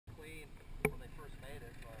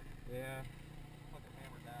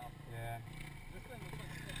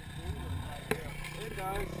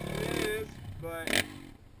does. It is, but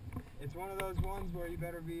it's one of those ones where you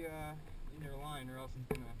better be in your line, or else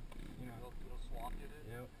it's gonna, you know. It'll swap you, dude.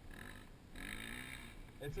 Yep.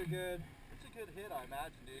 It's a good hit, I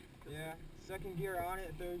imagine, dude. Yeah. Second gear on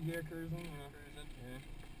it, third gear cruising. Cruising. Yeah.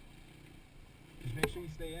 Just make sure you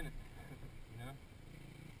stay in it. You know.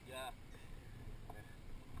 Yeah. This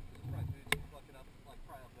front dude's fucking up, like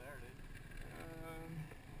right up there, dude.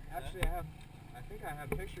 Actually, I think I have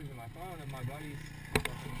pictures in my phone of my buddies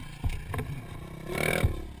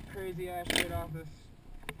doing crazy ass shit off this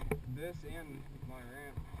and my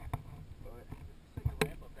ramp. But take the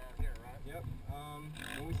ramp up down here, right? Yep.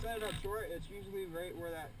 When we set it up short, it's usually right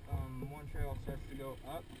where that one trail starts to go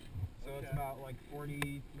up. So it's about like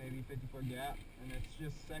 40, maybe 50 foot gap, and it's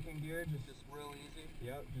just second gear, just real easy.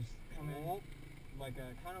 Yep, just come in like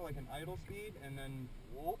a kind of like an idle speed, and then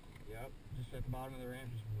whoop. Yep, just at the bottom of the ramp,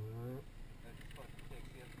 just whoop. That just fucking takes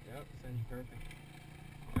you. Yep, sends you perfect.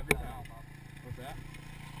 Every time. What's that?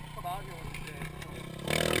 Come out here with the shit.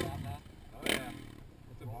 Oh yeah,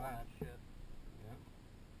 it's a blast. Shit. Yeah,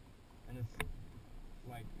 and it's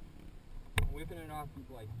like whipping it off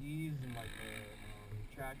like these and like the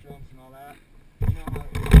track jumps and all that. You know how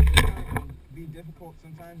it can be difficult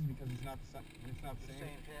sometimes because it's not the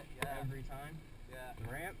same hit, every time. Yeah.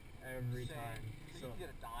 The ramp every time. So you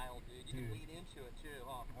can get a dial, dude. You can lead into it too,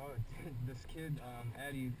 huh? Oh, this kid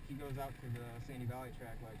Eddie, he goes out to the Sandy Valley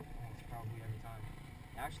track like almost probably every time.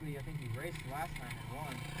 Actually, I think he raced last time and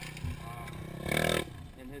won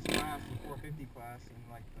in his class, the 450 class, in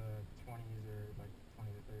like the 20s or like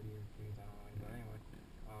 20 to 30 or 2s, I don't know. But anyway,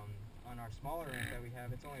 on our smaller ramp that we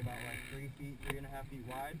have, it's only about like 3 feet, 3.5 feet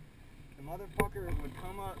wide. The motherfucker would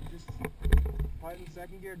come up just putting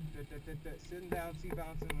second gear, sitting down,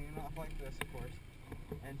 C-bouncing, leaning off like this, of course,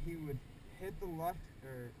 and he would hit the left,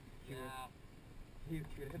 or he would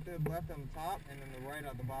hit the left on the top and then the right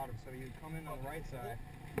at the bottom. So he would come in on the right side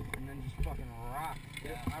and then just fucking rock.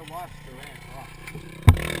 Yeah. I watched the ramp rock.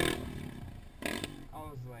 I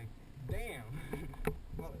was like, damn,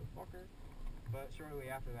 motherfucker. But shortly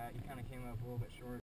after that, he kind of came up a little bit short.